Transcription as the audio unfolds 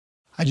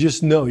I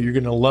just know you're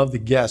going to love the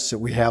guests that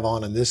we have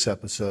on in this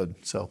episode,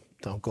 so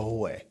don't go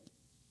away.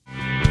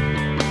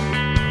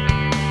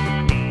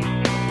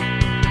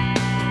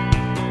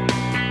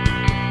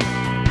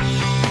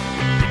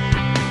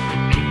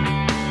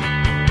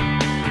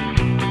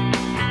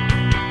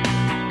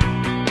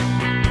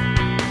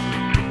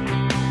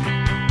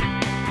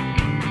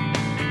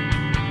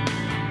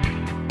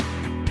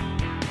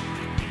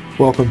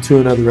 Welcome to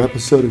another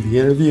episode of The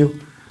Interview.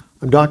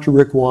 I'm Dr.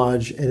 Rick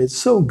Wadge, and it's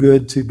so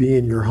good to be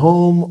in your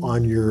home,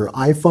 on your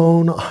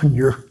iPhone, on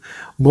your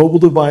mobile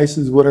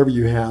devices, whatever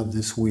you have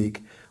this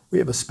week. We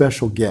have a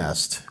special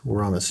guest.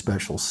 We're on a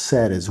special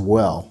set as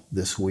well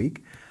this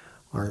week.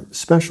 Our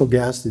special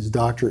guest is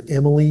Dr.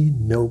 Emilie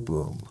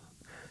Noteboom,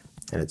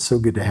 and it's so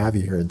good to have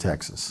you here in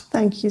Texas.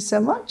 Thank you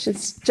so much.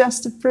 It's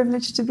just a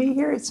privilege to be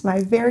here. It's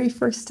my very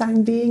first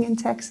time being in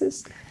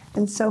Texas.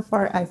 And so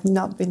far, I've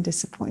not been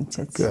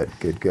disappointed. Good,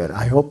 good, good.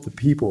 I hope the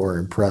people are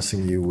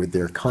impressing you with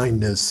their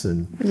kindness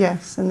and...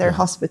 Yes, and their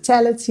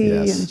hospitality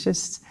Yes. and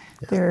just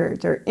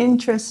their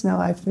interest. No,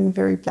 I've been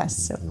very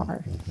blessed so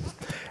far.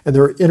 And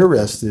they're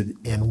interested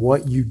in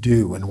what you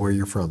do and where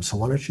you're from. So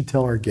why don't you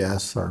tell our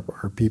guests, our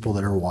people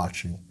that are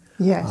watching,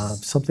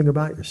 Yes. something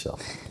about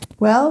yourself.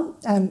 Well,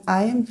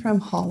 I am from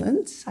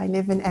Holland. I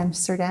live in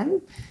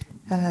Amsterdam.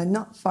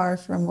 Not far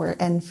from where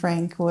Anne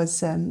Frank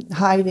was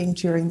hiding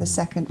during the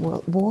Second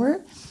World War,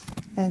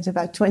 and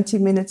about 20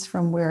 minutes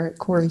from where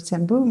Corrie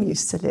ten Boom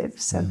used to live.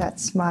 So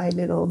that's my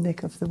little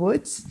neck of the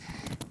woods.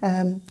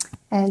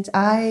 And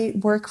I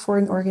work for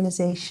an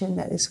organization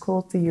that is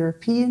called the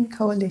European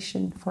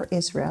Coalition for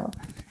Israel.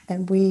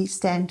 And we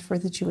stand for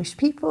the Jewish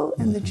people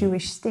and the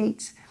Jewish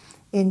state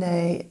in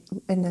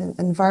an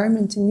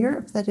environment in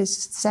Europe that is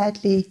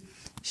sadly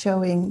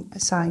showing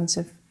signs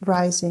of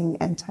rising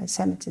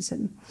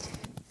anti-Semitism.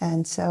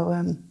 And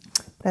so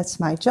that's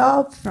my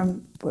job.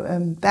 From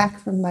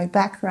my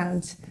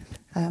background,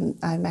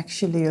 I'm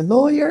actually a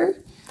lawyer,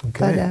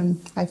 but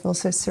I've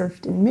also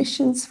served in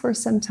missions for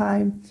some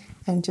time.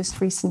 And just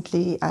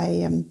recently,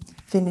 I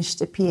finished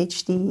a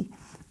PhD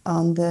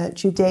on the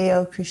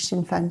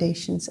Judeo-Christian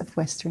foundations of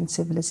Western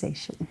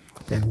civilization.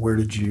 And where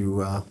did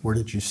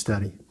you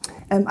study?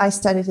 I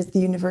studied at the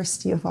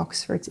University of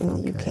Oxford in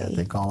the UK. I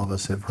think all of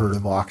us have heard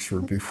of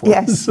Oxford before.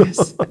 Yes,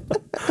 yes.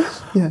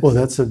 Yes. Well,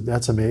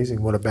 that's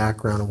amazing. What a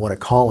background and what a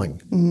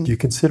calling. Do you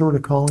consider it a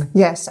calling?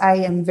 Yes, I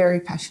am very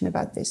passionate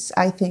about this.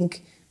 I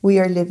think we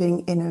are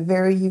living in a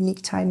very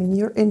unique time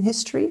in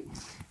history,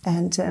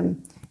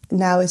 and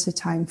now is the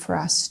time for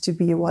us to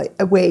be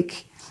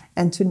awake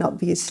and to not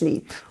be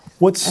asleep.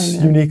 What's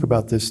unique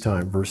about this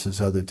time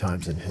versus other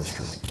times in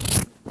history?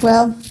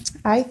 Well,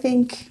 I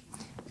think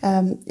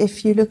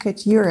if you look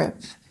at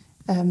Europe,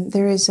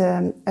 there is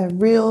a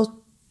real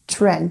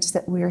trend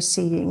that we are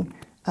seeing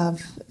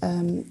of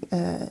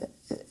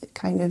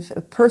kind of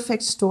a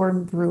perfect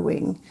storm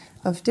brewing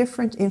of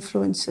different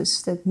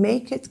influences that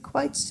make it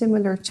quite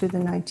similar to the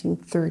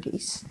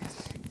 1930s.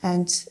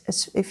 And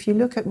if you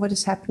look at what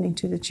is happening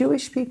to the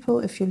Jewish people,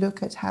 if you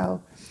look at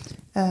how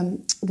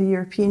the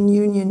European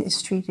Union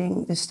is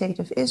treating the state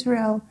of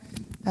Israel,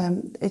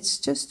 it's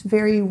just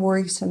very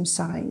worrisome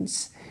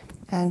signs.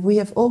 And we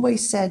have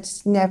always said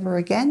never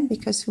again,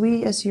 because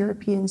we as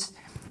Europeans,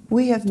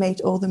 we have made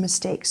all the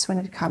mistakes when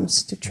it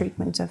comes to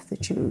treatment of the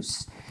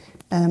Jews.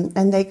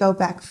 And they go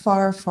back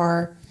far,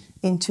 far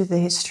into the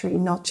history,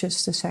 not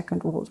just the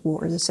Second World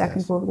War. The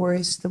Second World War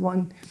is the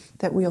one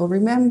that we all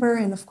remember,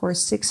 and of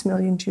course 6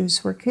 million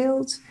Jews were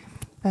killed.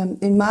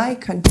 In my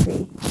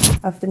country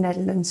of the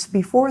Netherlands,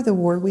 before the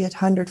war, we had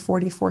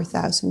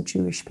 144,000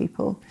 Jewish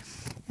people.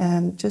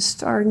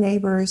 Just our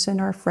neighbors and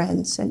our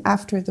friends. And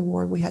after the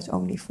war, we had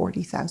only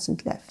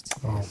 40,000 left.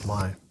 Oh,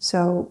 my.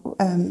 So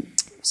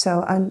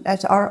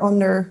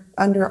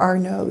under our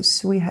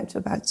nose, we had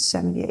about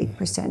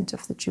 78%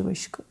 of the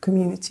Jewish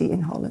community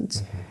in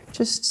Holland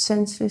just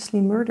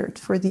senselessly murdered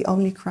for the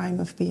only crime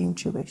of being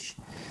Jewish.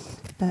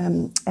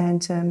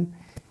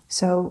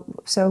 So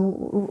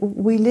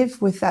we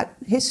live with that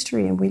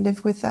history and we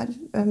live with that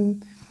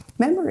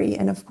memory.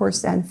 And of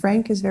course, Anne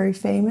Frank is very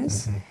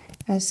famous.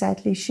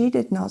 Sadly, she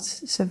did not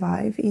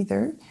survive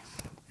either.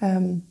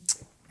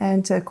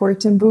 And Corrie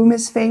ten Boom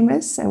is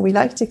famous, and we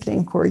like to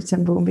claim Corrie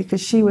ten Boom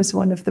because she was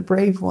one of the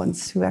brave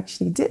ones who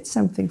actually did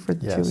something for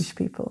the Jewish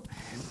people.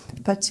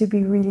 But to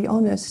be really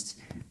honest,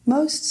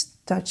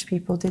 most Dutch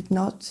people did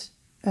not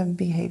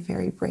behave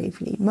very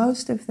bravely.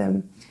 Most of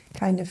them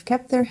kind of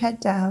kept their head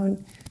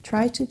down,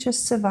 tried to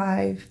just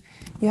survive.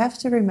 You have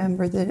to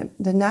remember that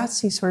the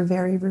Nazis were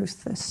very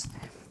ruthless.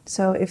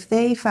 So if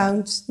they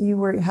found you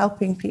were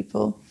helping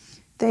people,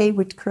 they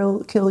would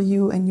kill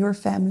you and your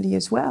family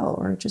as well,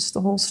 or just the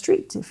whole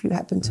street if you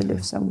happen to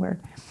live somewhere.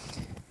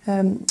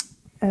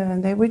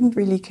 They wouldn't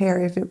really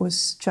care if it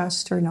was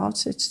just or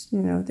not. It's,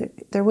 you know,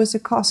 there was a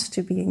cost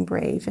to being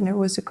brave, and there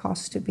was a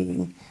cost to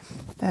being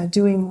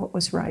doing what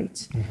was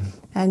right.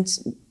 And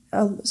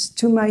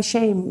to my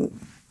shame,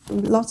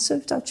 lots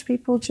of Dutch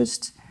people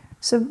just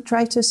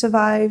try to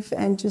survive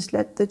and just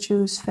let the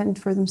Jews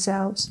fend for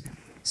themselves.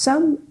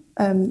 Some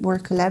were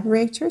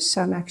collaborators.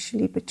 Some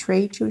actually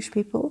betrayed Jewish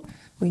people.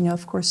 We know,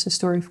 of course, the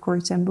story of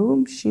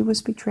Noteboom. She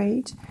was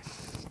betrayed.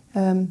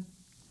 And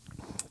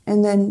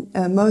then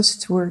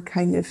most were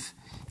kind of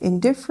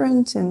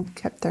indifferent and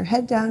kept their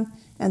head down.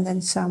 And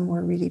then some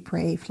were really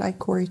brave, like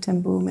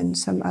Noteboom and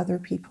some other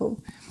people.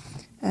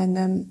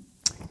 And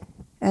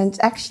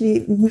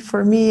actually,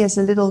 for me as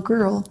a little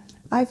girl,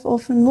 I've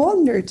often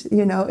wondered,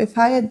 you know, if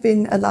I had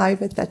been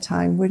alive at that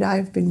time, would I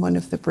have been one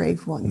of the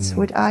brave ones?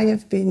 Would I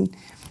have been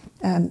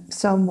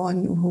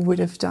someone who would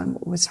have done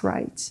what was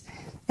right?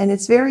 And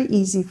it's very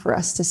easy for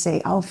us to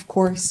say, oh, of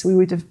course, we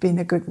would have been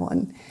a good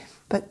one.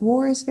 But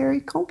war is very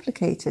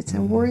complicated,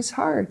 and war is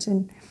hard.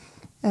 And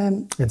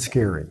it's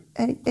scary.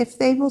 And if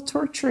they will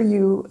torture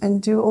you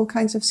and do all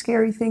kinds of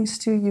scary things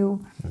to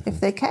you, if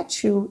they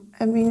catch you,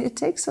 I mean, it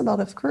takes a lot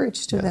of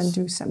courage to then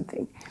do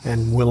something.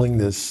 And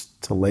willingness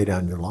to lay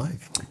down your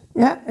life.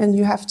 Yeah, and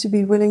you have to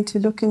be willing to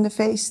look in the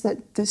face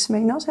that this may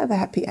not have a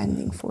happy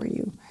ending for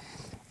you.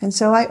 And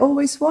so I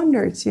always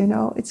wondered, you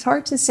know, it's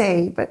hard to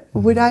say, but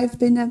would I have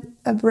been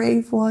a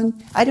brave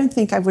one? I don't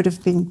think I would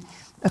have been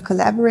a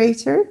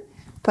collaborator,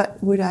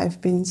 but would I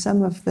have been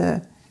some of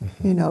the,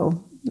 you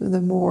know, the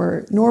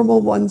more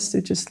normal ones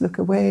to just look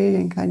away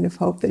and kind of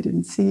hope they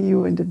didn't see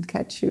you and didn't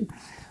catch you?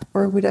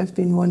 Or would I have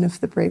been one of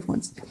the brave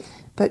ones?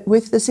 But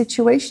with the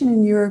situation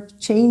in Europe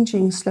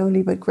changing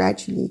slowly but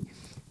gradually,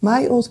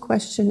 my old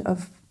question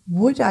of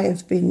would I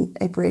have been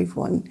a brave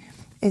one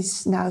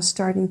is now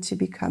starting to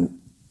become,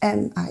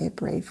 am I a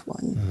brave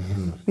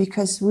one?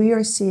 Because we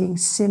are seeing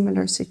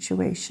similar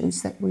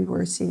situations that we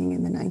were seeing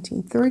in the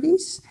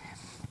 1930s.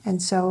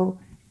 And so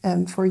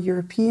for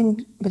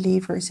European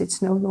believers,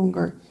 it's no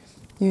longer,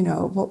 you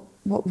know,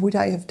 what would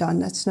I have done?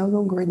 That's no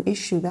longer an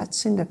issue.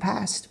 That's in the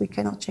past. We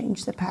cannot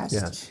change the past.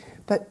 Yes.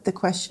 But the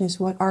question is,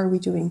 what are we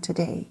doing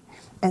today?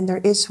 And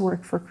there is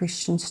work for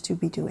Christians to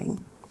be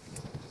doing.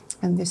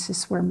 And this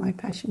is where my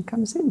passion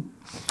comes in.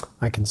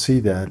 I can see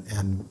that.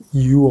 And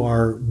you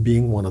are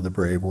being one of the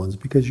brave ones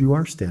because you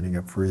are standing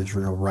up for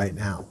Israel right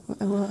now.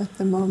 Well, at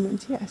the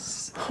moment,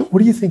 yes. What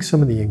do you think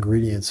some of the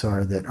ingredients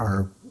are that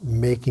are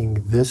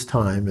making this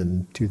time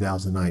in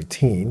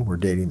 2019, we're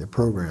dating the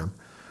program,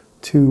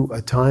 to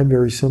a time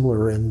very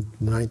similar in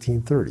the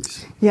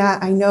 1930s? Yeah,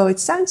 I know. It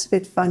sounds a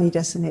bit funny,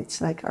 doesn't it?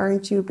 It's like,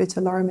 aren't you a bit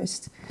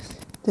alarmist?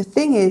 The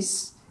thing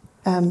is,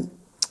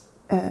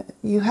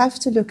 you have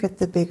to look at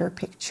the bigger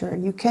picture.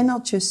 You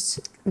cannot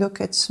just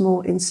look at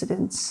small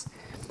incidents.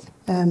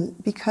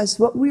 Because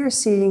what we are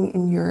seeing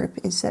in Europe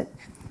is that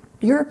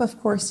Europe,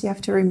 of course, you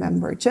have to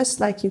remember, just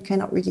like you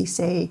cannot really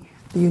say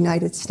the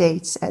United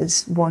States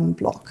as one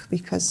block,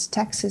 because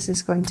Texas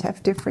is going to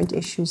have different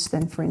issues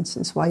than, for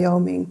instance,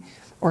 Wyoming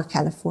or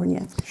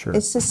California. Sure.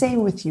 It's the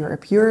same with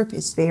Europe. Europe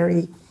is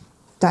very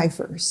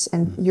diverse,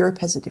 and Europe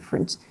has a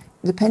different,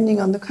 depending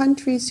on the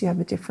countries, you have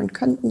a different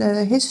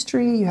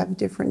history, you have a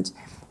different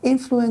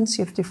influence,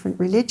 you have different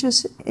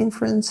religious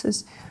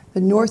influences.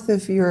 The north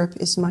of Europe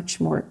is much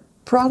more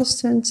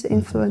Protestant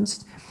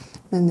influenced,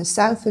 and the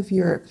south of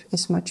Europe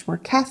is much more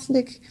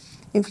Catholic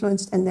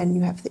influenced, and then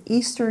you have the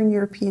Eastern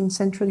European,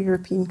 Central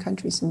European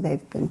countries, and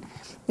they've been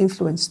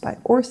influenced by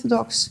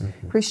Orthodox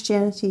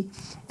Christianity.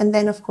 And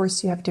then, of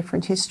course, you have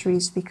different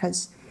histories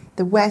because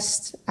the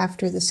West,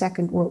 after the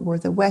Second World War,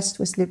 the West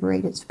was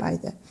liberated by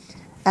the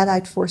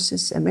Allied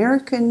forces,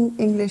 American,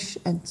 English,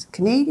 and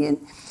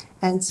Canadian.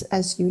 And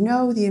as you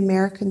know, the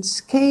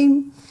Americans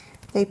came,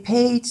 they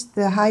paid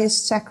the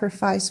highest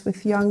sacrifice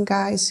with young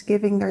guys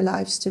giving their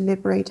lives to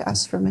liberate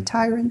us from a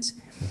tyrant.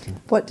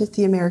 What did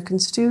the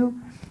Americans do?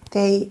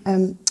 They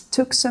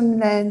took some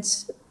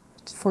land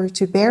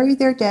to bury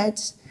their dead,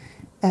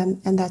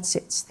 and that's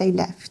it. They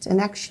left. And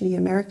actually,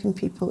 American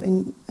people,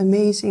 in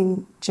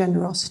amazing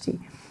generosity,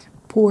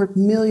 poured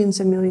millions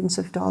and millions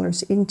of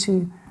dollars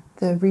into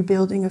the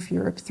rebuilding of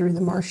Europe through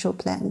the Marshall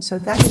Plan. So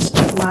that is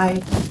my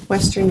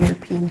Western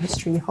European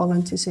history.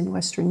 Holland is in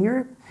Western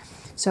Europe.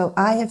 So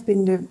I have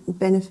been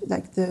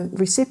the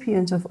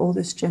recipient of all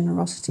this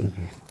generosity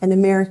and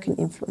American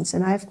influence.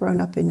 And I've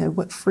grown up in a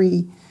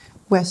free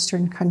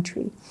Western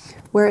country.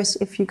 Whereas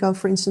if you go,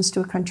 for instance, to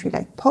a country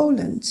like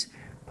Poland,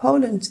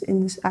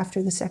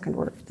 after the Second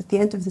World, at the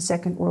end of the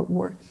Second World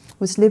War,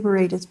 was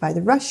liberated by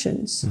the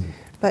Russians.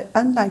 But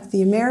unlike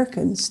the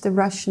Americans, the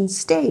Russians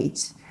stayed,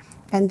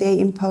 and they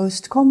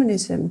imposed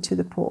communism to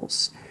the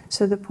Poles.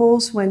 So the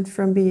Poles went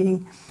from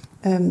being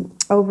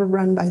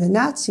overrun by the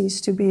Nazis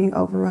to being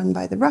overrun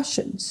by the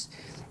Russians.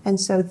 And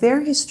so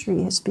their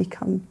history has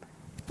become,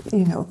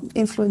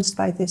 influenced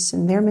by this,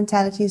 and their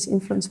mentality is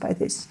influenced by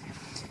this.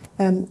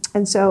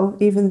 And so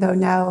even though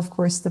now, of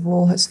course, the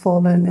wall has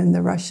fallen and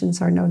the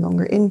Russians are no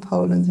longer in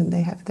Poland and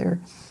they have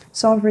their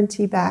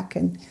sovereignty back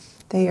and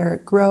they are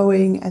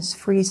growing as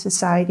free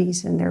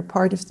societies and they're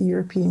part of the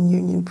European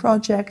Union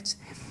project,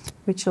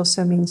 which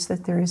also means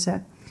that there is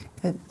a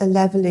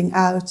leveling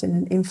out and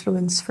an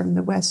influence from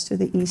the west to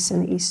the east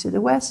and the east to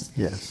the west.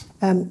 Yes.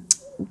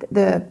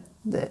 The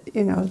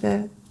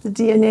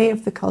DNA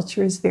of the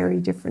culture is very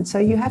different. So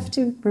you have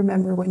to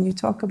remember when you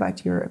talk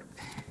about Europe,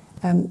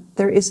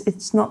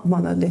 it's not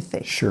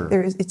monolithic. Sure.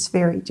 It's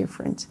very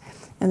different.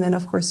 And then,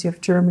 of course, you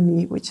have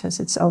Germany, which has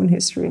its own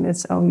history and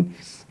its own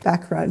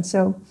background.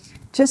 So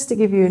just to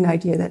give you an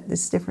idea that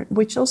it's different,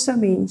 which also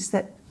means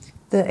that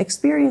the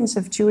experience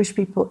of Jewish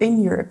people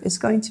in Europe is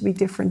going to be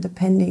different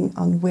depending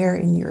on where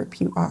in Europe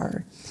you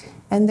are.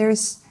 And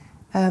there's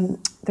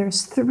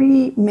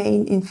three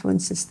main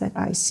influences that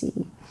I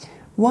see.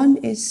 One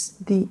is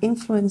the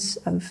influence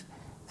of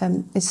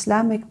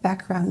Islamic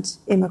background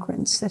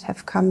immigrants that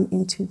have come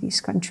into these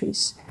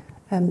countries,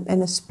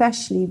 and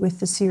especially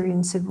with the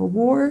Syrian civil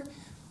war,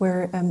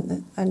 where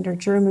under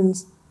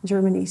Germany's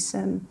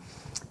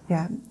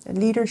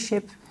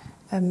leadership,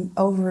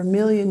 over 1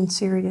 million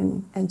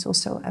Syrian and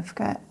also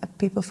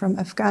people from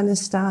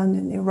Afghanistan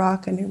and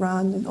Iraq and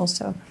Iran and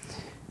also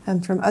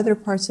from other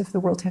parts of the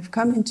world have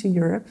come into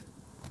Europe.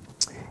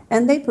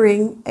 And they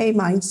bring a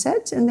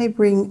mindset and they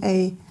bring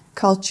a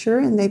culture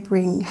and they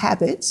bring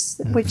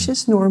habits, which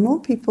is normal.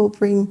 People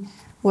bring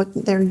what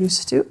they're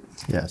used to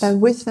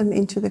with them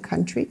into the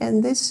country.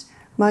 And this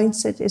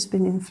mindset has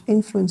been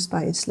influenced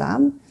by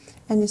Islam.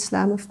 And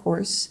Islam, of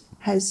course,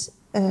 has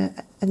an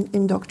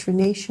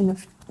indoctrination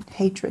of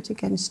hatred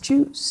against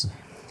Jews,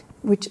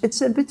 which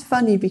it's a bit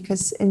funny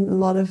because in a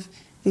lot of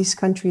these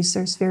countries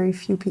there's very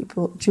few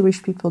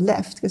Jewish people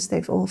left because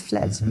they've all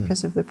fled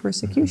because of the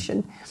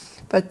persecution.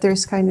 But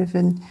there's kind of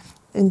an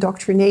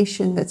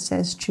indoctrination that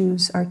says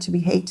Jews are to be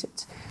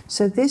hated.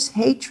 So this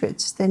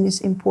hatred then is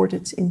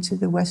imported into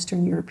the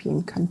Western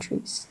European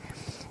countries.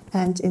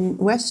 And in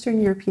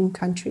Western European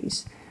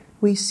countries,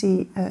 we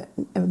see a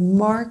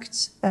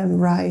marked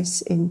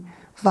rise in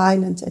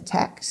violent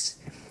attacks.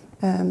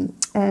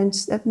 And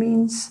that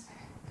means,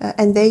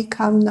 and they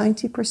come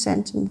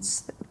 90%, and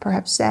it's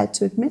perhaps sad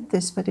to admit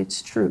this, but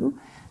it's true,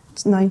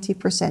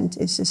 90%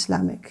 is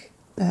Islamic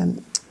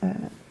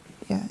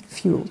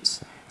fueled.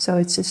 So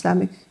it's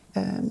Islamic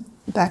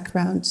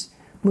background,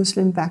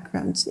 Muslim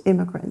background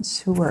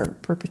immigrants who are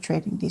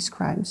perpetrating these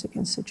crimes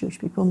against the Jewish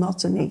people,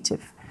 not the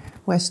native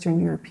Western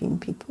European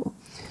people.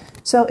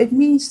 So it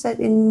means that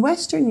in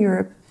Western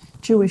Europe,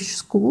 Jewish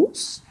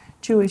schools,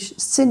 Jewish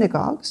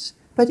synagogues,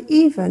 but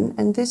even,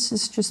 and this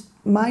is just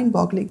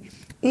mind-boggling,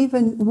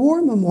 even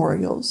war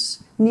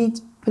memorials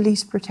need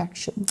police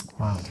protection.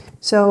 Wow.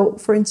 So,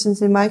 for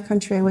instance, in my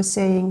country, I was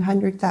saying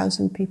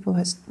 104,000 people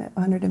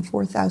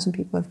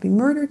have been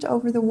murdered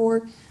over the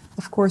war.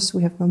 Of course,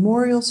 we have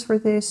memorials for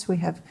this. We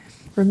have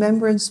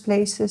remembrance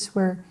places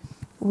where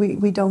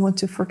we don't want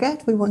to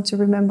forget. We want to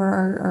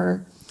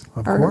remember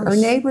our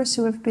neighbors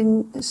who have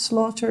been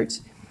slaughtered.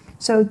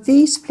 So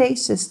these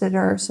places that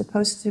are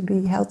supposed to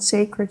be held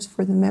sacred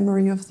for the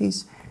memory of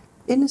these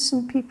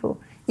innocent people,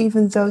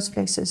 even those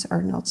places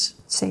are not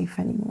safe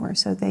anymore,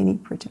 so they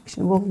need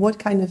protection. Well, what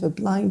kind of a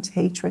blind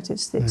hatred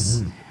is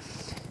this?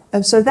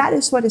 So that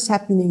is what is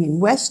happening in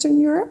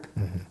Western Europe.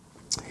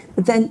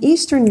 But then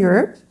Eastern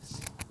Europe,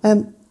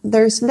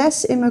 there's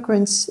less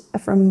immigrants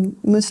from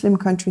Muslim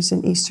countries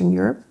in Eastern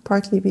Europe,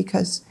 partly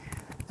because,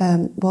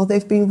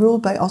 they've been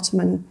ruled by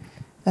Ottoman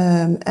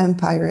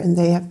Empire and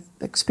they have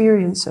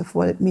experience of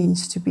what it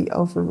means to be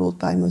overruled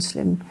by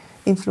Muslim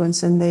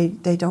influence, and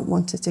they don't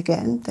want it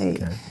again.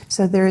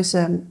 So there is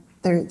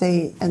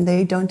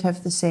they don't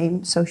have the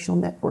same social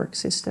network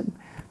system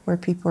where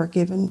people are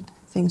given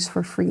things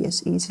for free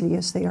as easily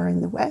as they are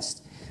in the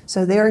West.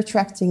 So they are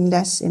attracting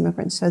less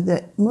immigrants. So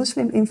the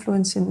Muslim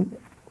influence in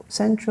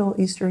Central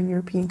Eastern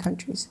European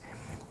countries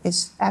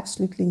is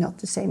absolutely not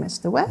the same as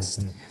the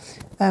West.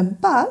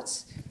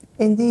 But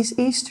in these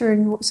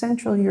Eastern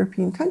Central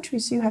European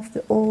countries, you have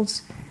the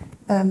old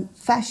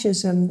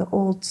fascism, the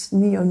old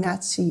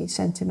neo-Nazi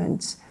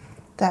sentiments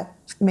that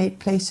made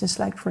places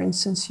like, for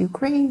instance,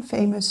 Ukraine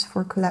famous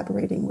for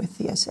collaborating with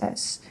the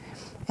SS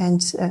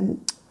and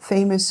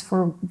famous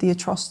for the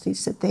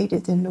atrocities that they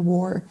did in the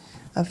war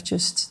of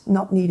just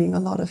not needing a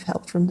lot of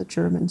help from the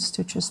Germans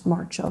to just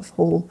march off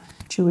whole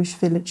Jewish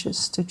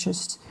villages, to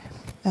just,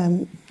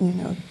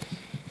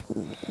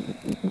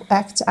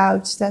 act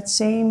out that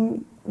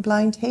same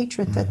blind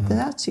hatred that the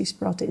Nazis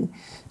brought in.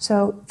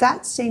 So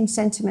that same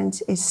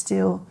sentiment is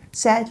still,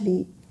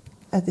 sadly,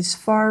 this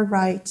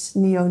far-right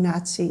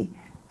neo-Nazi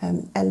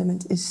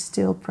element is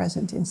still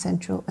present in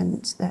Central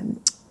and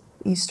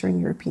Eastern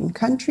European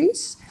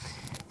countries.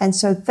 And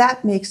so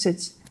that makes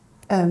it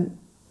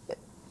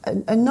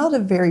not a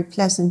very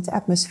pleasant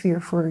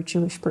atmosphere for a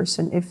Jewish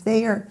person. If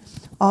they are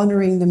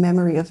honoring the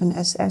memory of an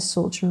SS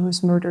soldier who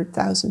has murdered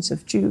thousands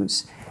of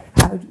Jews,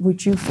 how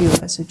would you feel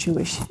as a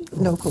Jewish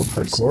local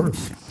person? Of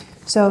course.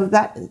 So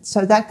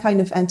that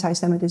kind of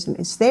anti-Semitism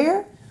is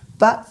there,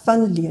 but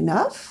funnily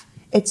enough,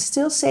 it's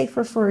still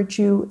safer for a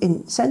Jew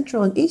in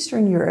Central and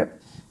Eastern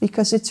Europe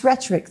because it's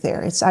rhetoric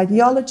there, it's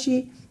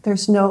ideology,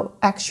 there's no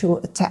actual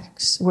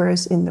attacks.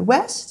 Whereas in the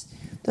West,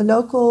 the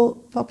local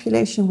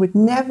population would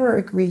never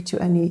agree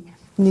to any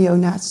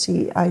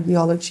neo-Nazi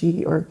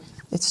ideology, or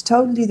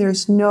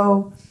there's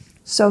no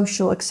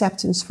social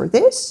acceptance for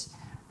this.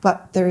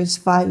 But there is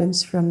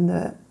violence from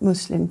the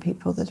Muslim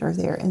people that are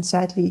there. And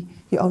sadly,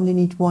 you only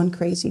need one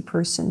crazy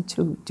person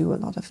to do a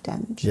lot of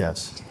damage.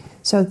 Yes.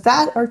 So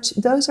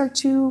those are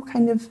two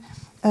kind of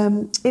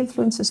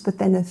influences. But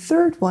then a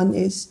third one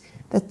is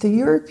that the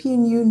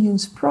European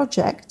Union's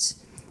project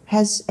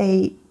has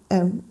a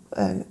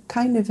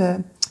kind of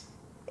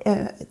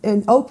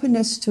an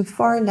openness to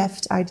far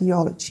left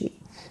ideology.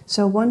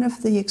 So one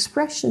of the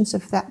expressions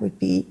of that would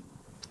be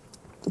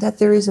that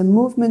there is a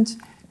movement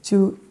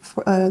to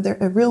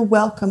a real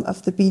welcome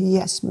of the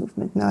BDS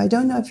movement. Now, I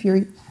don't know if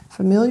you're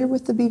familiar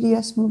with the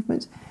BDS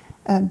movement.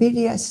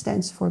 BDS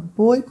stands for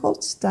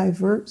boycott,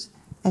 divert,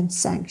 and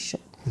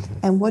sanction. Mm-hmm.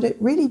 And what it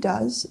really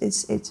does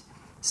is it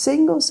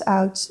singles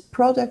out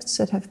products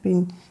that have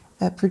been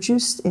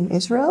produced in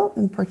Israel,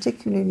 and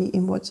particularly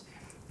in what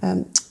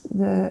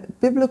the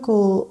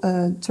biblical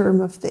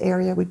term of the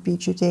area would be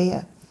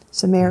Judea,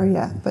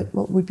 Samaria, but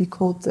what would be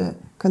called the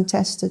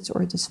contested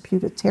or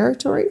disputed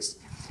territories.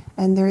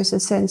 And there is a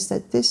sense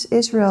that this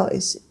Israel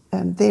is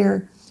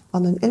there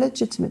on an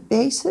illegitimate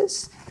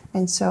basis,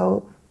 and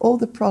so all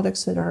the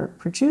products that are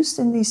produced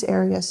in these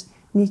areas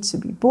need to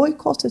be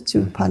boycotted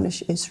to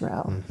punish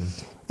Israel.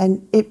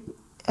 And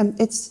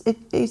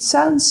it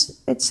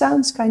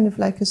sounds kind of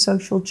like a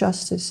social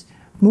justice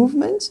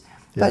movement,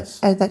 but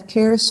that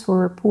cares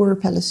for poor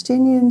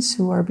Palestinians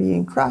who are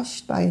being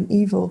crushed by an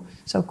evil,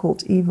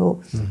 so-called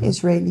evil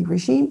Israeli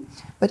regime.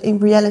 But in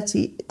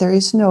reality, there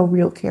is no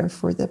real care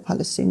for the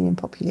Palestinian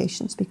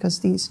populations, because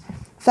these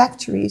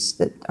factories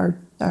that are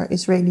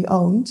Israeli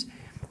owned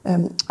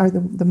are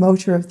the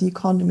motor of the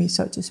economy,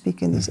 so to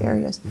speak, in these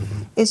areas.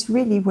 Is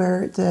really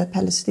where the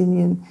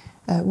Palestinian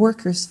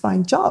workers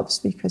find jobs,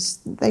 because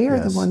they are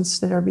the ones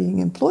that are being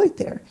employed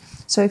there.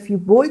 So if you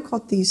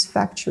boycott these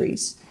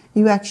factories,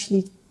 you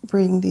actually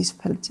bring these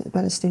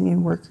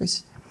Palestinian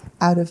workers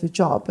out of a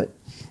job. But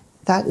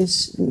that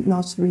is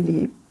not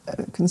really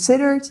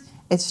considered.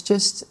 It's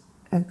just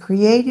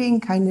creating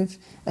kind of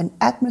an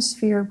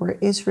atmosphere where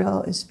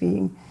Israel is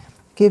being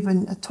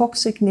given a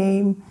toxic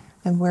name,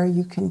 and where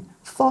you can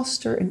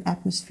foster an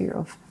atmosphere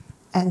of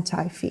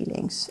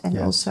anti-feelings and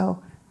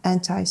also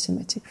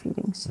anti-Semitic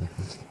feelings.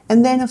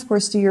 And then, of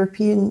course, the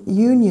European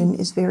Union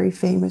is very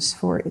famous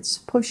for its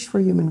push for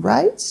human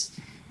rights.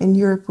 In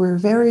Europe, we're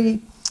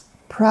very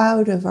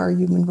proud of our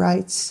human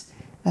rights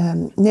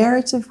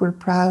narrative. We're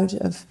proud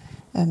of,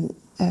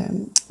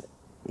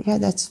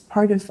 that's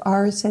part of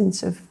our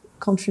sense of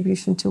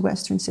contribution to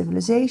Western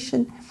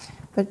civilization.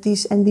 But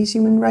these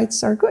human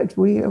rights are good.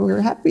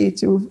 We're happy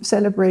to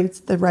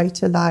celebrate the right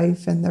to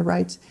life and the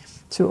right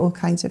to all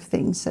kinds of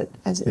things that,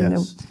 as in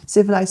a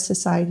civilized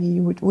society,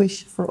 you would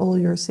wish for all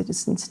your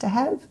citizens to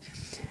have.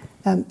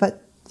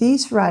 But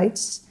these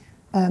rights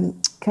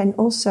can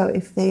also,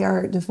 if they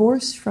are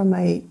divorced from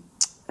a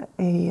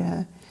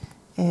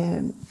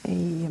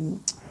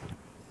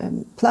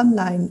plumb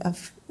line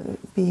of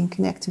being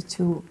connected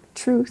to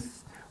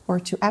truth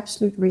or to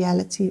absolute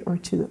reality or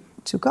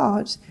to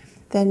God,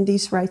 then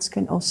these rights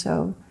can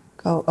also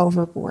go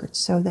overboard.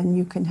 So then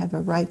you can have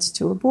a right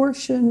to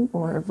abortion,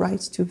 or a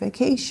right to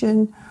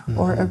vacation,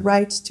 or a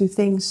right to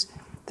things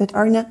that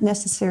are not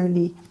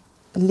necessarily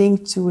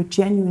linked to a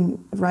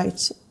genuine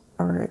right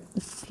or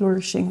the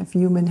flourishing of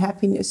human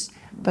happiness,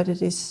 but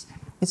it's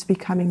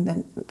becoming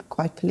then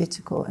quite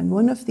political. And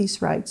one of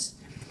these rights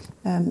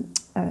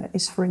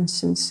is, for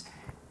instance,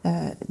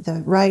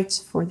 the right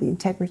for the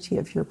integrity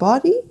of your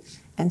body.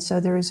 And so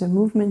there is a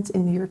movement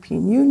in the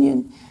European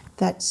Union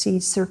that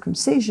sees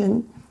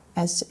circumcision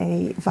as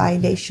a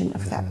violation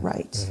of that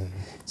right.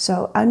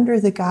 So under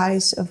the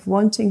guise of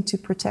wanting to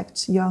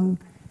protect young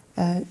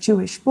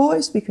Jewish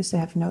boys because they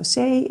have no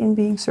say in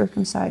being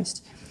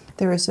circumcised,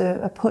 there is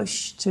a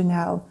push to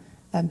now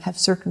have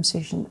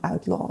circumcision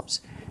outlawed.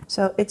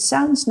 So it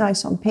sounds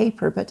nice on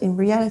paper, but in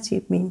reality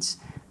it means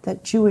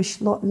that Jewish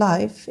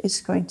life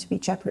is going to be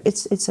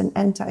jeopardized. It's an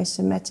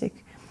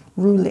anti-Semitic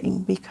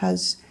ruling,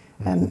 because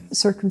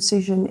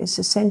circumcision is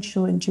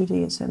essential in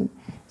Judaism.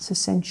 It's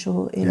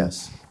essential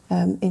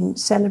in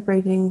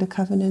celebrating the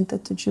covenant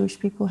that the Jewish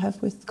people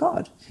have with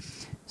God.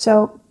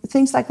 So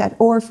things like that.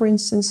 Or, for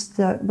instance,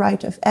 the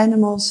right of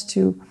animals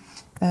to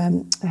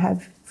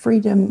have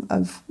freedom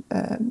of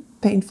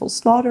painful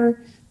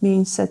slaughter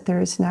means that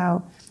there is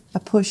now a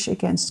push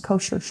against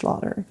kosher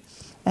slaughter.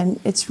 And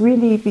it's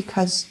really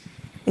because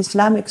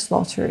Islamic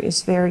slaughter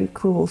is very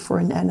cruel for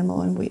an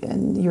animal,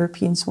 and the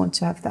Europeans want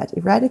to have that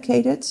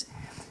eradicated.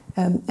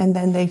 And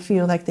then they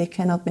feel like they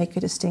cannot make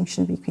a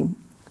distinction between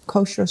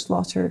kosher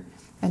slaughter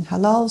and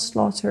halal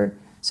slaughter,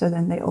 so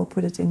then they all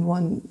put it in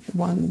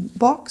one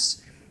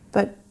box.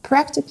 But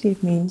practically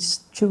it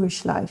means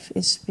Jewish life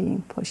is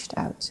being pushed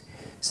out.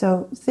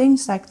 So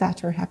things like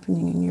that are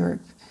happening in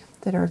Europe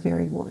that are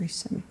very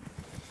worrisome.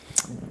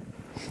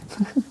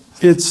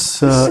 It's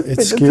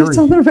scary.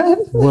 On the red.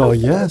 Well,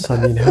 yes. I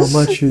mean, how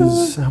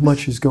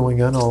much is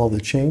going on? All of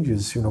the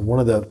changes. You know, one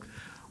of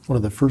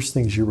the first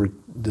things you were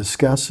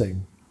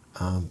discussing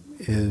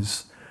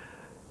is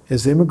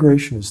as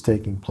immigration is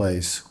taking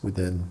place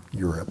within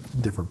Europe,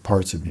 different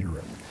parts of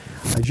Europe.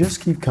 I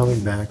just keep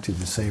coming back to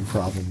the same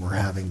problem we're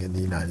having in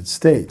the United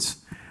States,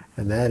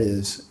 and that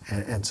is,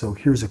 and so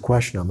here's a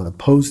question I'm going to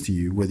pose to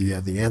you. Whether you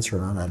have the answer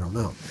or not, I don't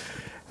know.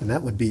 And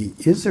that would be,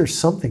 is there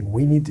something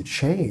we need to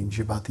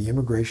change about the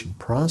immigration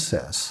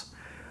process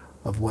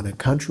of when a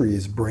country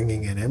is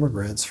bringing in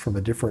immigrants from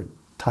a different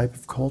type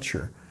of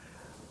culture,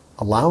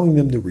 allowing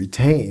them to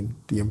retain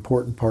the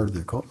important part of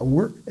their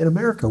culture? In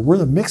America, we're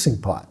the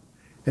mixing pot,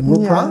 and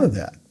we're proud of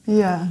that.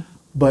 Yeah.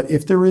 But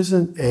if there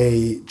isn't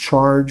a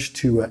charge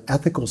to an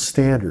ethical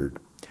standard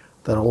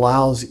that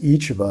allows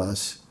each of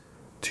us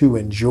to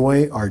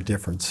enjoy our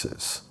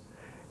differences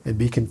and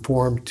be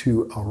conformed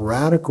to a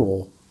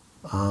radical,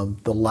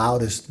 the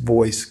loudest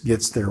voice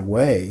gets their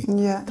way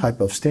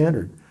type of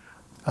standard,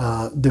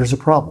 there's a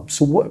problem.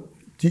 So what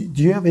do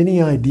you have any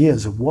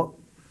ideas of what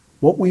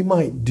we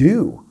might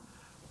do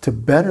to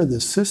better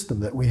the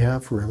system that we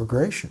have for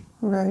immigration?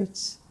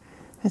 Right.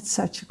 It's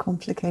such a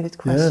complicated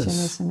question,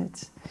 Yes. isn't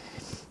it?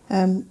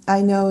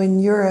 I know in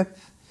Europe,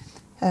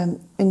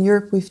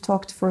 we've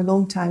talked for a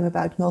long time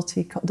about the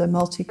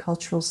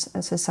multicultural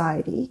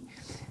society,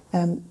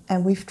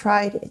 and we've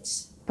tried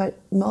it.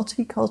 But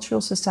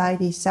multicultural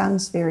society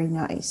sounds very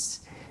nice.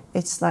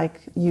 It's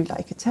like you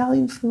like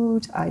Italian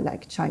food, I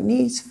like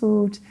Chinese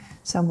food,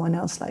 someone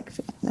else like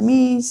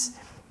Vietnamese,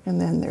 and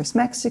then there's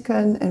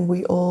Mexican, and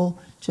we all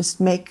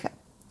just make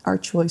our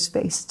choice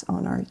based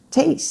on our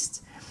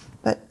taste.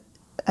 But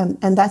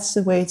and that's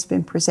the way it's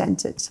been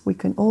presented. We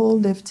can all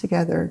live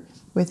together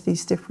with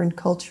these different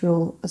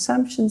cultural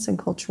assumptions and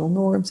cultural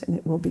norms, and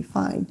it will be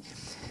fine.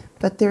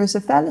 But there's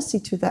a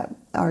fallacy to that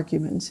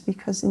argument,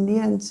 because in the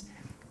end,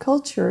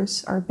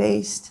 cultures are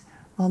based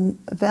on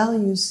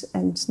values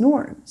and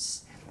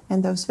norms.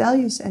 And those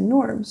values and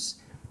norms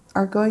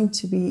are going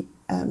to be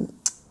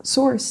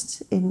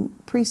sourced in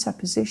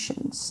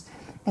presuppositions.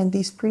 And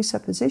these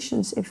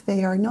presuppositions, if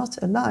they are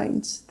not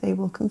aligned, they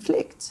will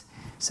conflict.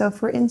 So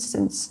for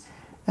instance,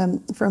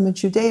 from a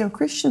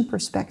Judeo-Christian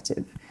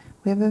perspective,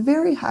 we have a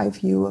very high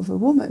view of a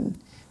woman.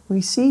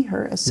 We see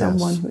her as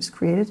someone who is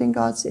created in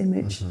God's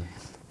image.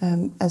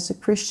 As a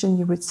Christian,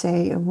 you would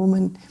say a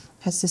woman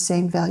has the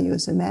same value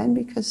as a man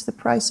because the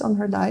price on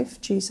her life,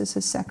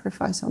 Jesus'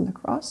 sacrifice on the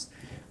cross,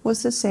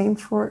 was the same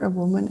for a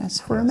woman as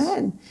for a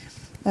man.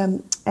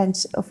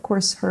 And of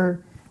course,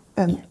 her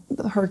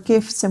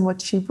gifts and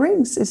what she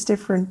brings is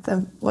different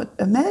than what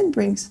a man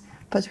brings,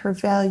 but her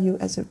value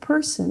as a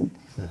person,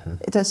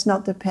 it does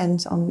not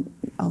depend on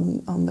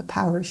the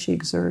power she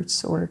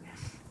exerts or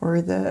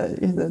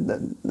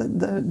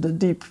the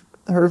deep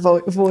her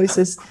voice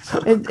is.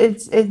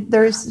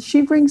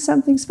 She brings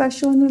something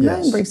special, and the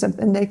man brings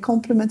something, and they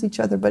complement each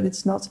other, but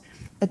it's not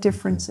a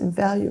difference in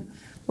value.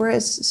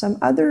 Whereas some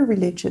other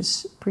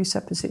religious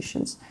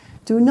presuppositions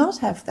do not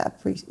have that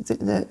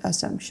the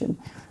assumption.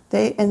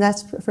 And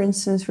that's, for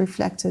instance,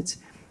 reflected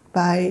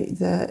by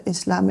the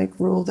Islamic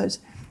rule that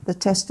the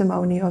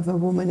testimony of a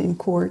woman in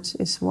court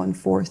is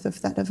 1/4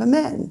 of that of a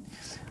man.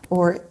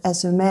 Or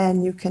as a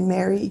man, you can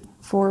marry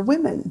 4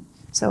 women.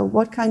 So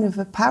what kind of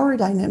a power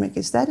dynamic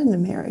is that in a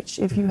marriage?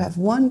 If you have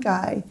 1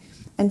 guy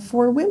and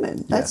 4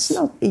 women, that's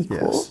not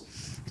equal.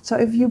 So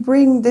if you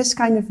bring this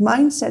kind of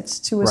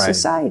mindset to a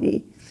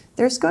society,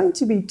 there's going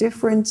to be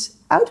different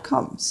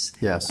outcomes.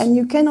 And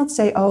you cannot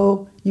say,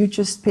 oh, you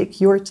just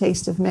pick your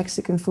taste of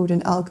Mexican food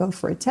and I'll go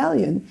for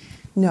Italian.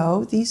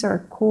 No, these are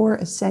core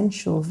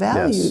essential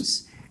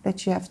values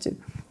that you have to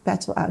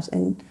battle out.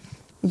 And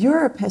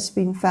Europe has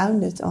been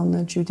founded on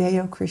a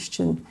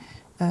Judeo-Christian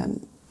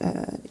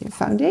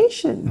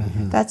foundation.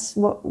 That's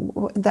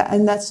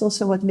and that's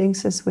also what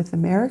links us with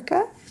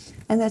America,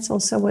 and that's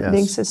also what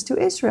links us to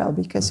Israel,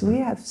 because we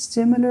have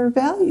similar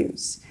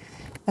values.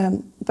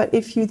 But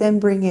if you then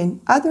bring in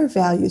other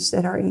values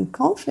that are in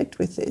conflict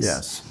with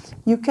this,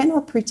 you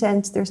cannot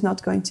pretend there's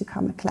not going to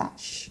come a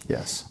clash.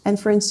 And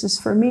for instance,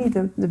 for me,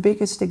 the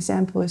biggest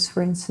example is,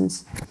 for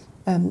instance,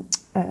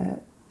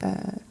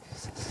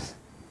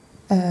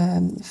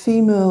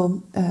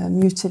 female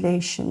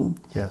mutilation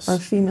or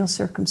female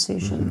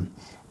circumcision.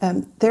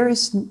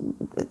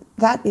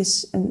 That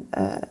is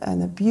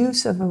an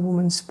abuse of a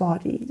woman's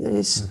body. That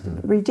is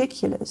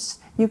ridiculous.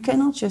 You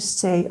cannot just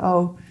say,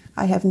 oh,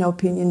 I have no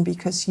opinion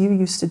because you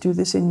used to do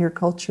this in your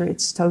culture.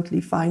 It's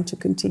totally fine to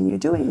continue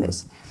doing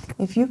this.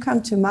 If you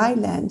come to my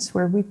lands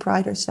where we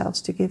pride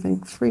ourselves to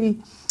giving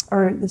free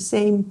or the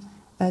same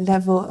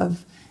level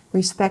of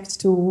respect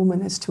to a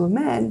woman as to a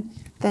man,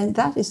 then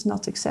that is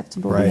not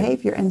acceptable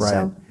behavior. And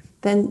so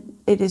then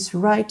it is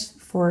right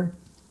for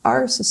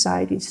our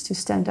societies to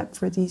stand up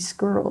for these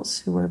girls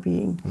who are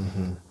being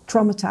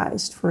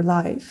traumatized for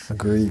life.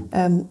 Agreed.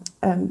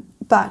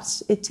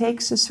 But it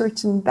takes a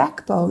certain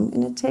backbone,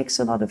 and it takes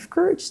a lot of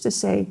courage to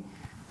say,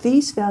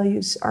 these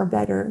values are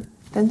better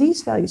than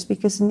these values,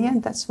 because in the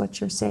end, that's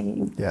what you're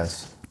saying.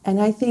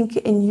 And I think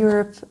in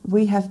Europe,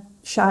 we have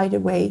shied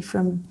away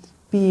from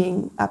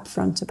being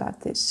upfront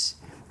about this.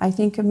 I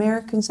think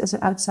Americans, as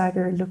an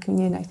outsider looking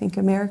in, I think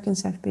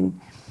Americans have been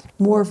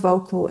more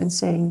vocal in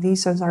saying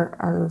these are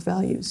our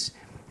values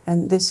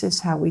and this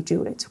is how we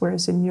do it.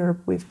 Whereas in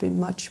Europe, we've been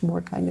much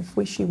more kind of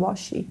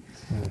wishy-washy.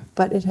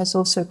 But it has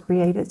also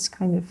created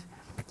kind of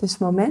this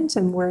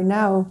momentum where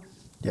now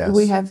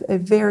we have a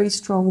very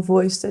strong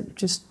voice that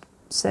just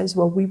says,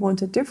 well, we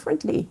want it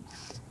differently.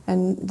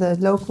 and the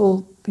local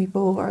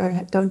people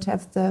don't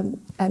have the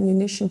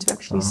ammunition to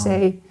actually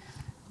say,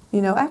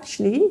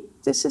 actually,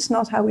 this is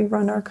not how we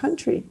run our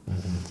country.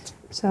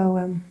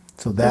 So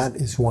that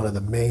is one of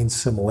the main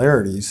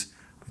similarities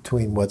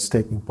between what's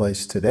taking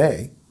place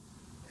today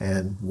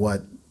and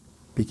what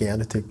began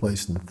to take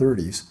place in the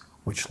 30s,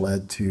 which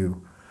led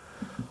to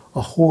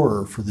a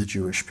horror for the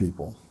Jewish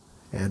people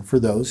and for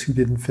those who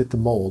didn't fit the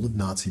mold of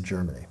Nazi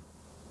Germany.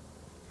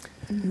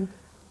 Mm-hmm.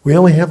 We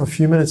only have a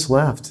few minutes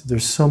left.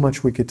 There's so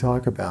much we could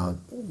talk about.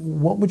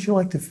 What would you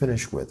like to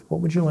finish with?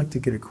 What would you like to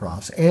get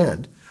across?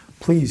 And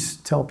please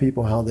tell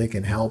people how they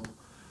can help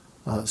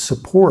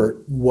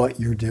support what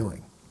you're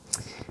doing.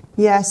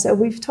 Yeah, so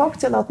we've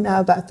talked a lot now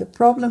about the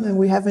problem, and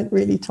we haven't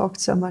really talked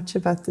so much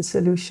about the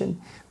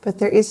solution. But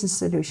there is a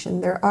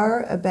solution. There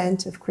are a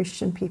band of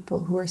Christian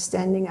people who are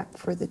standing up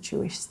for the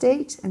Jewish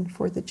state and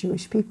for the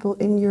Jewish people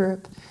in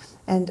Europe.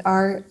 And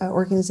our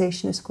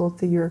organization is called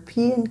the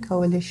European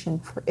Coalition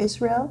for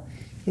Israel.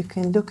 You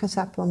can look us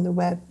up on the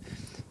web,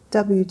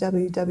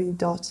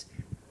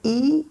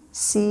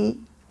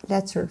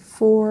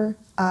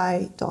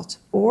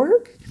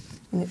 www.ec4i.org,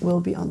 and it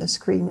will be on the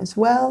screen as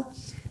well.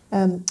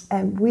 And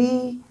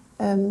we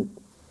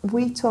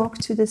talk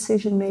to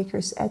decision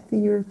makers at the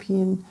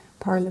European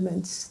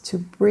parliaments to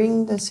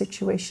bring the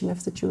situation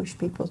of the Jewish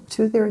people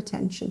to their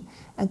attention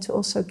and to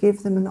also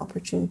give them an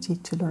opportunity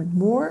to learn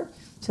more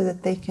so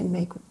that they can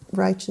make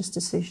righteous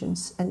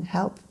decisions and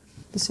help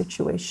the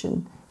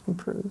situation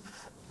improve.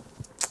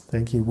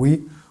 Thank you.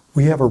 We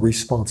have a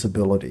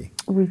responsibility.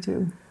 We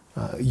do.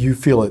 You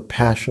feel it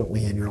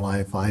passionately in your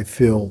life. I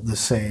feel the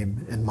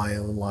same in my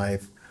own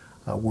life.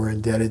 We're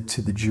indebted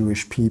to the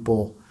Jewish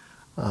people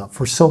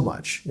for so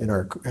much in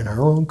our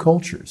own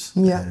cultures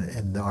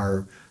and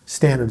our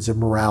standards of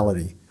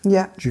morality,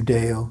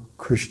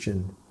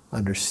 Judeo-Christian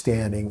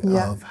understanding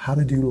of how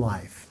to do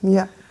life.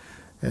 Yeah.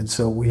 And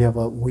so we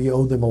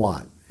owe them a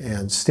lot,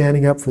 and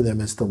standing up for them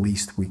is the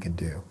least we can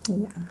do.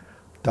 Yeah.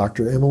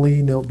 Dr.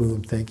 Emilie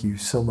Noteboom, thank you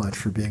so much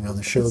for being on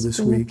the show this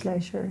week. It's been a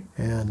pleasure.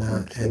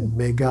 And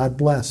may God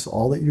bless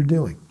all that you're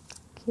doing.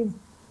 Thank you.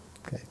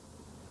 Okay.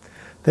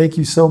 Thank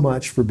you so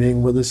much for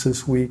being with us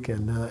this week.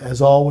 And as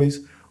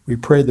always, we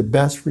pray the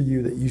best for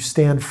you, that you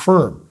stand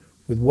firm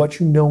with what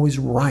you know is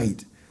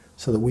right,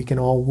 so that we can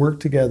all work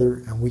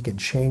together and we can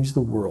change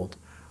the world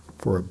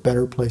for a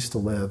better place to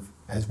live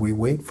as we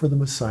wait for the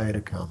Messiah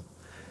to come.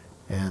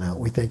 And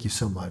we thank you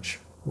so much.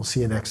 We'll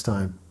see you next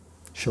time.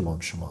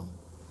 Shalom, shalom.